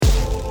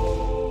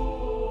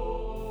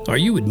Are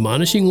you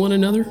admonishing one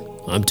another?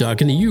 I'm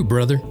talking to you,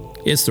 brother.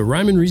 It's the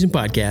Rhyme and Reason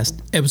Podcast,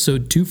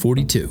 episode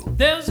 242.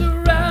 There's a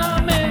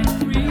rhyme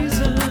and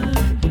reason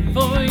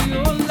for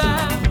your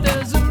life.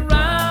 There's a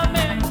rhyme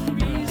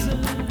and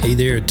reason. Hey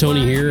there,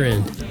 Tony here,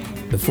 and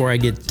before I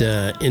get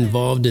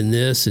involved in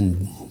this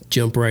and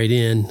jump right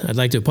in, I'd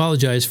like to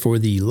apologize for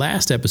the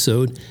last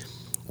episode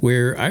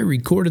where I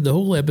recorded the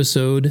whole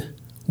episode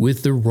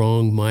with the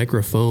wrong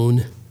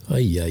microphone.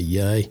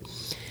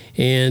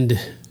 And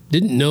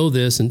didn't know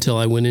this until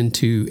I went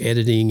into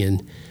editing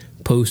and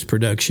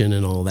post-production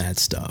and all that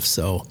stuff.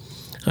 So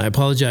I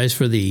apologize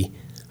for the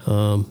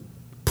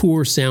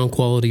poor sound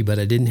quality, but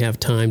I didn't have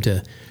time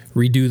to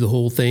redo the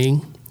whole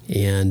thing.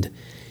 And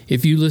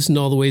if you listened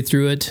all the way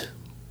through it,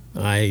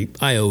 I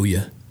owe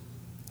you.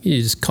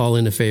 You just call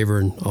in a favor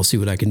and I'll see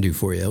what I can do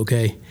for you,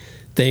 okay?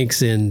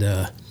 Thanks, and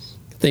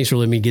thanks for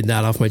letting me get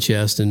that off my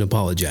chest and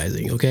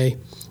apologizing, okay?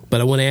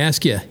 But I want to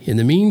ask you, in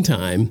the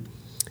meantime,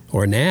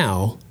 or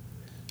now,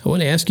 I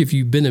want to ask you if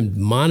you've been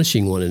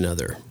admonishing one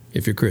another,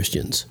 if you're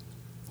Christians.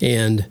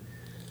 And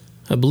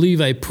I believe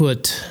I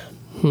put,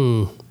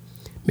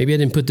 maybe I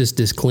didn't put this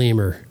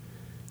disclaimer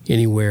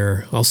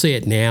anywhere. I'll say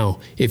it now.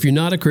 If you're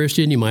not a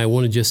Christian, you might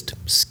want to just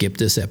skip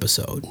this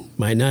episode.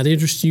 Might not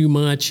interest you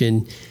much,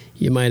 and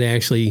you might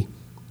actually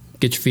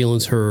get your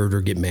feelings hurt or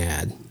get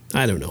mad.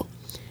 I don't know.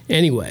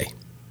 Anyway,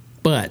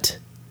 but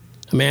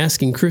I'm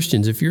asking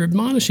Christians if you're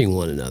admonishing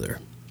one another.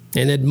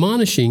 And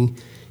admonishing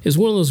is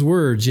one of those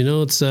words,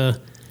 it's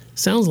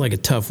sounds like a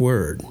tough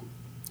word,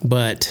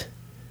 but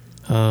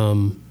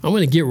I'm going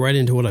to get right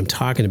into what I'm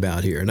talking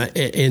about here.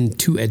 And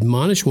to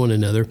admonish one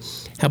another,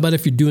 how about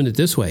if you're doing it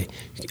this way?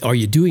 Are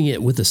you doing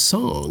it with a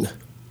song?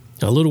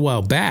 Now, a little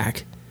while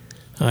back,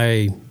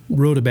 I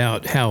wrote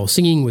about how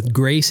singing with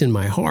grace in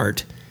my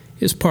heart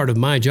is part of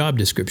my job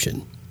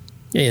description,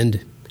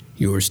 and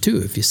yours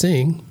too if you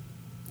sing.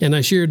 And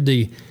I shared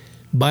the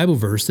Bible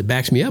verse that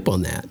backs me up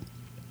on that.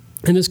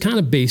 And it's kind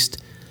of based,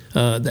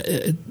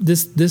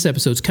 this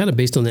episode's kind of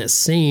based on that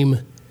same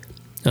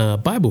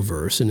Bible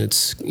verse, and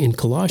it's in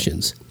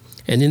Colossians.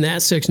 And in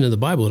that section of the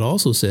Bible, it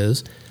also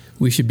says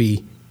we should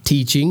be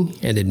teaching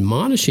and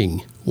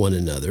admonishing one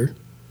another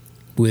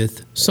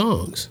with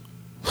songs.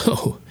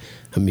 Oh,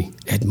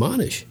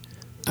 admonish.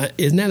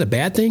 Isn't that a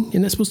bad thing?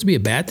 Isn't that supposed to be a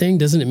bad thing?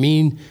 Doesn't it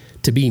mean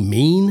to be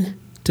mean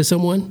to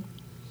someone?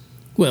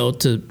 Well,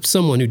 to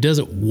someone who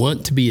doesn't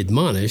want to be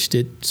admonished,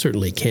 it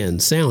certainly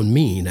can sound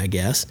mean, I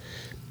guess.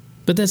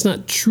 But that's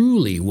not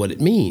truly what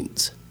it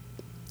means.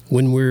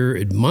 When we're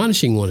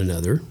admonishing one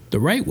another the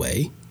right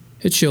way,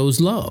 it shows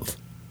love.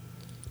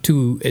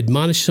 To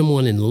admonish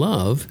someone in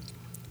love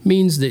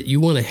means that you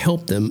want to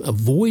help them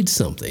avoid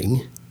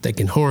something that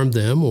can harm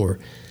them or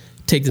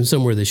take them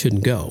somewhere they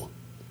shouldn't go.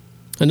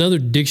 Another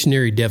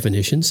dictionary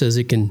definition says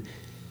it can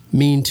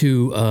mean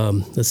to,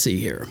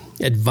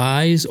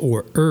 advise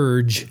or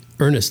urge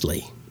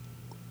earnestly.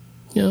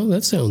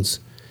 That sounds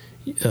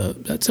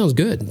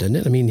good, doesn't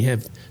it? You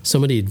have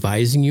somebody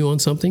advising you on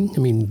something.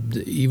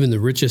 Even the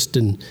richest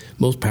and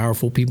most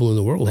powerful people in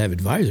the world have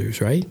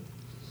advisors, right?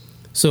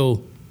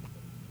 So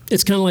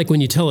it's kind of like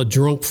when you tell a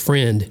drunk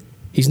friend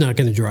he's not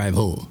going to drive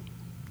home.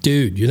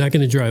 Dude, you're not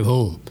going to drive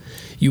home.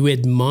 You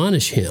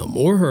admonish him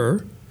or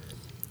her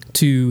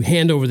to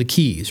hand over the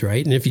keys,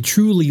 right? And if you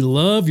truly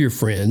love your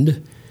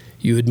friend,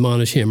 you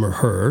admonish him or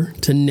her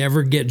to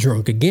never get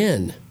drunk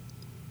again.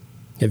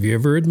 Have you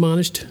ever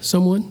admonished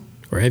someone?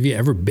 Or have you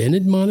ever been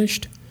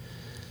admonished?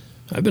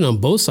 I've been on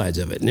both sides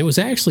of it, and it was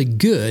actually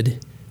good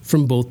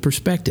from both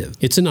perspectives.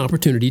 It's an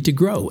opportunity to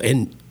grow,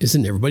 and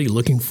isn't everybody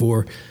looking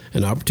for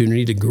an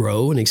opportunity to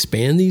grow and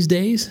expand these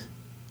days?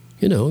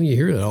 You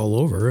hear it all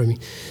over.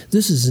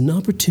 This is an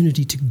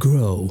opportunity to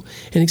grow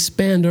and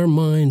expand our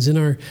minds and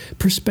our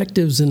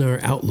perspectives and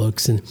our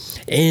outlooks. And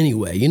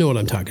anyway, you know what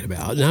I'm talking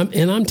about.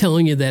 And I'm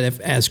telling you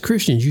that as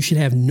Christians, you should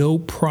have no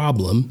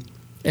problem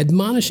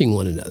admonishing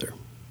one another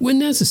when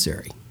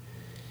necessary.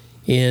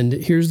 And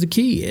here's the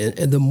key.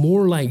 And the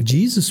more like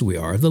Jesus we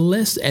are, the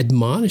less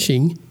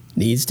admonishing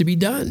needs to be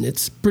done.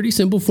 It's a pretty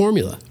simple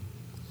formula.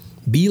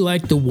 Be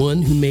like the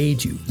one who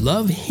made you.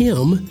 Love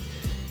him,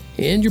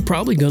 and you're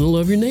probably going to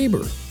love your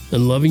neighbor.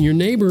 And loving your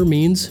neighbor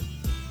means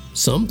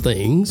some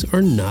things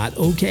are not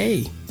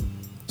okay.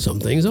 Some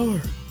things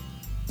are.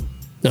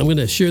 Now I'm going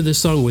to share this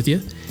song with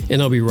you,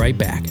 and I'll be right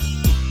back.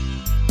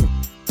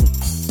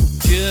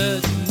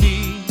 Judge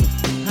me,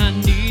 I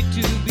need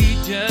to be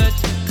judged.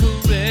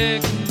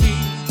 Correct me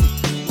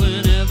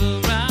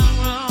whenever I'm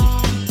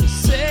wrong.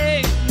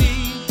 Save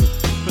me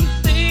from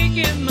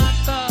thinking my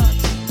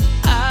thoughts.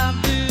 I've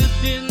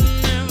lived in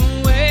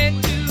them way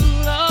too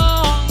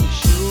long.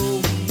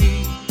 Show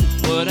me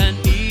what I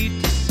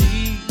need to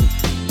see.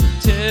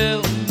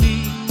 Tell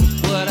me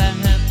what I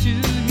have to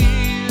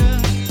hear.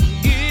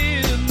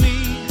 Give me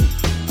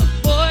a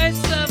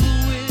voice of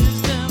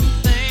wisdom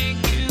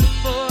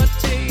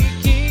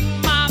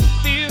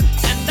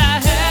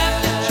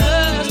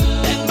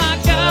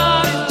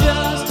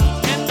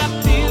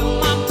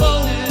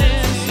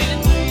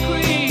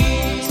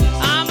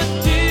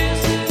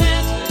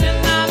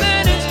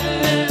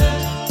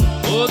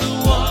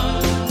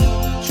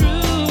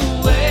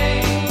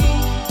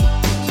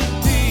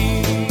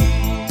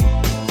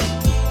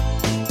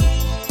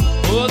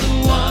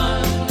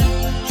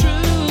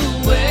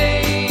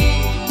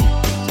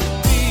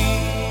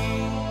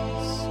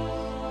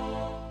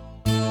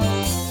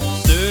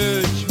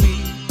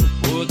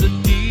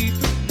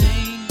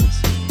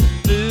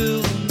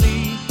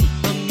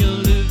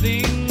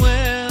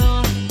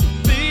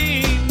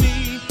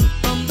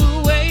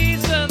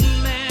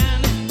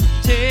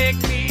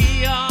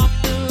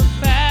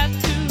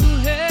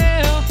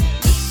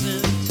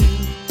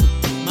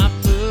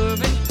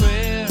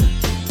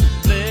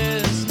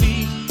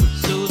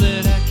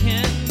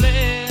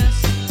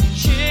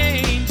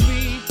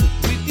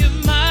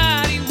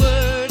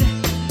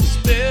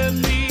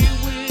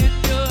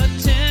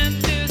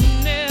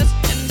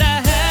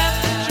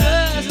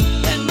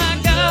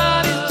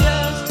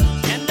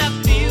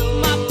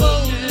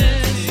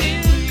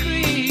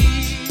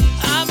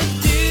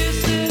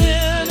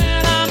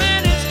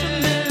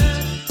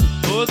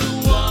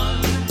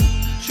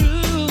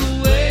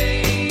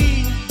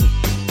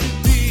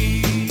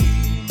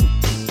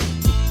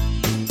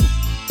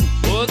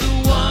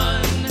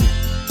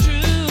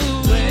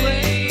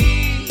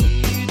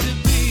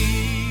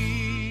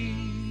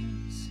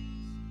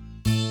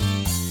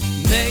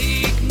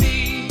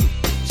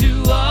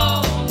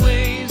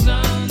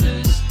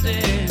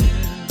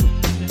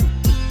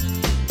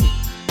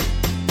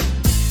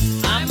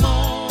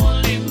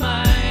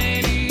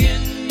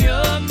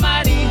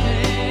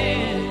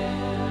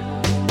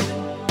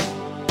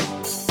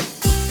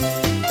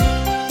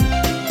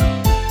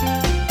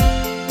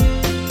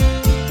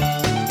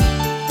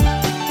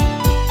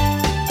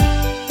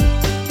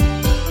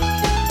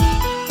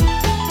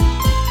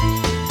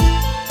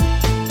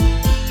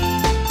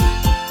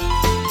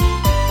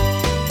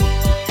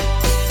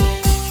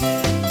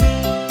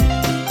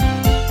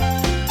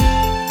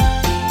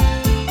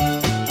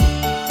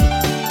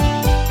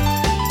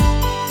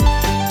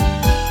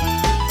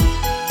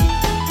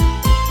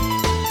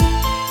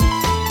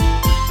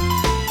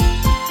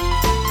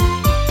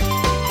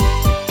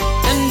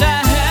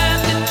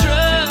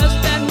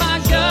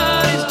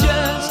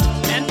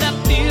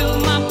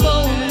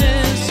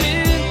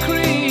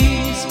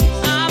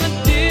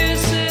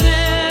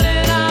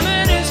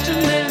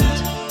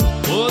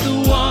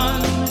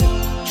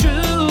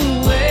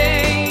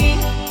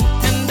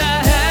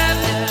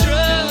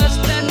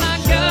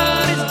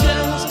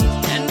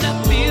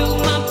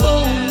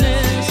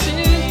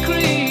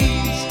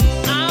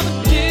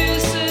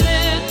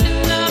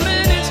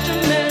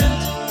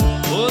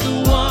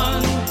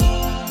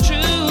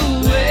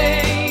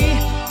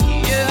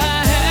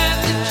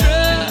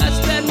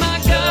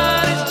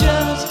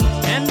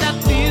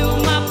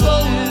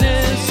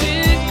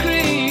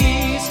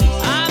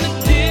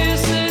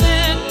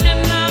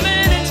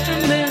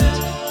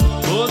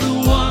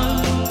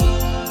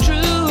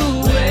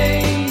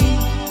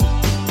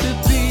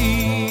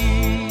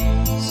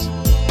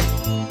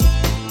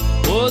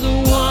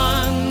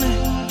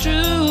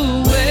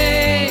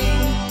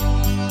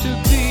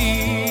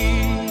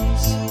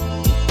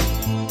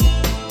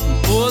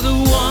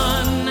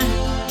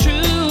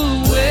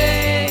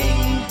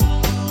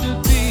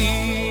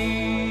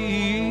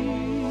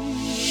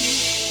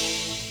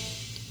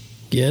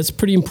Yeah, it's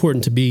pretty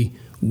important to be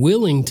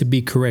willing to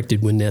be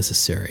corrected when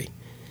necessary.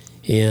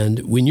 And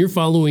when you're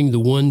following the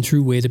one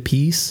true way to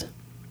peace,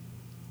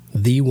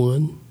 the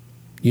one,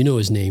 you know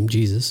his name,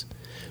 Jesus,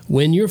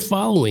 when you're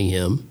following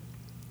him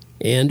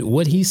and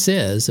what he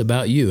says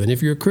about you, and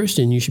if you're a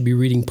Christian, you should be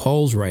reading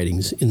Paul's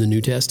writings in the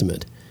New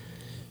Testament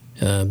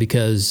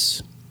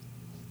because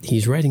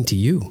he's writing to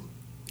you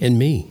and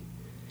me.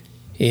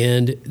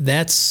 And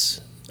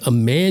that's a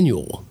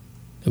manual.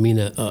 I mean,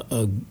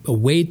 a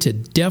way to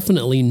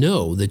definitely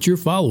know that you're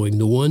following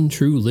the one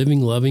true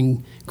living,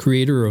 loving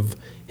creator of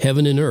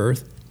heaven and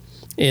earth.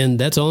 And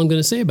that's all I'm going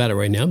to say about it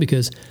right now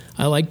because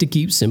I like to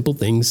keep simple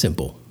things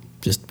simple.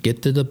 Just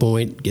get to the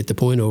point, get the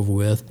point over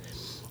with.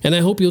 And I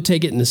hope you'll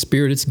take it in the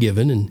spirit it's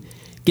given and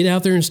get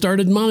out there and start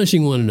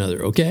admonishing one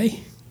another,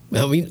 okay?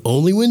 I mean,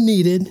 only when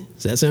needed.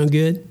 Does that sound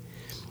good?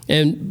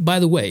 And by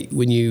the way,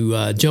 when you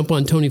jump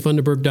on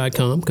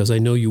TonyFunderburg.com, because I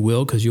know you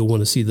will, because you'll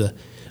want to see the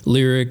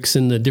lyrics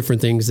and the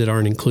different things that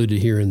aren't included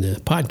here in the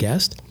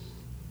podcast,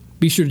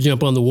 be sure to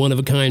jump on the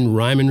one-of-a-kind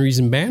Rhyme and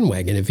Reason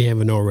bandwagon if you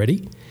haven't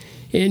already.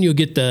 And you'll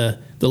get the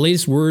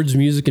latest words,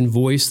 music, and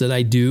voice that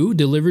I do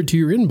delivered to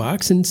your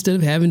inbox instead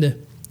of having to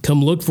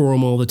come look for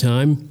them all the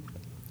time,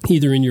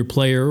 either in your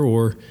player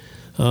or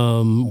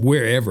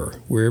wherever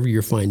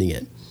you're finding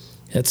it.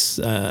 That's,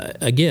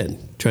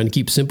 again, trying to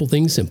keep simple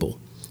things simple.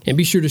 And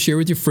be sure to share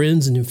with your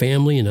friends and your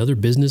family and other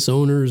business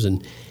owners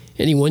and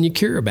anyone you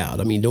care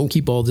about. I mean, don't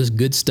keep all this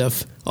good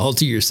stuff all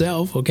to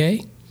yourself,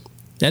 okay?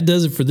 That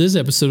does it for this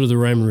episode of the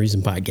Rhyme and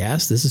Reason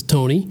podcast. This is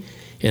Tony,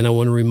 and I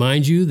want to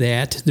remind you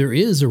that there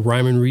is a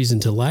rhyme and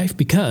reason to life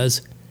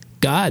because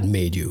God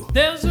made you.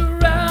 There's a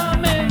rhyme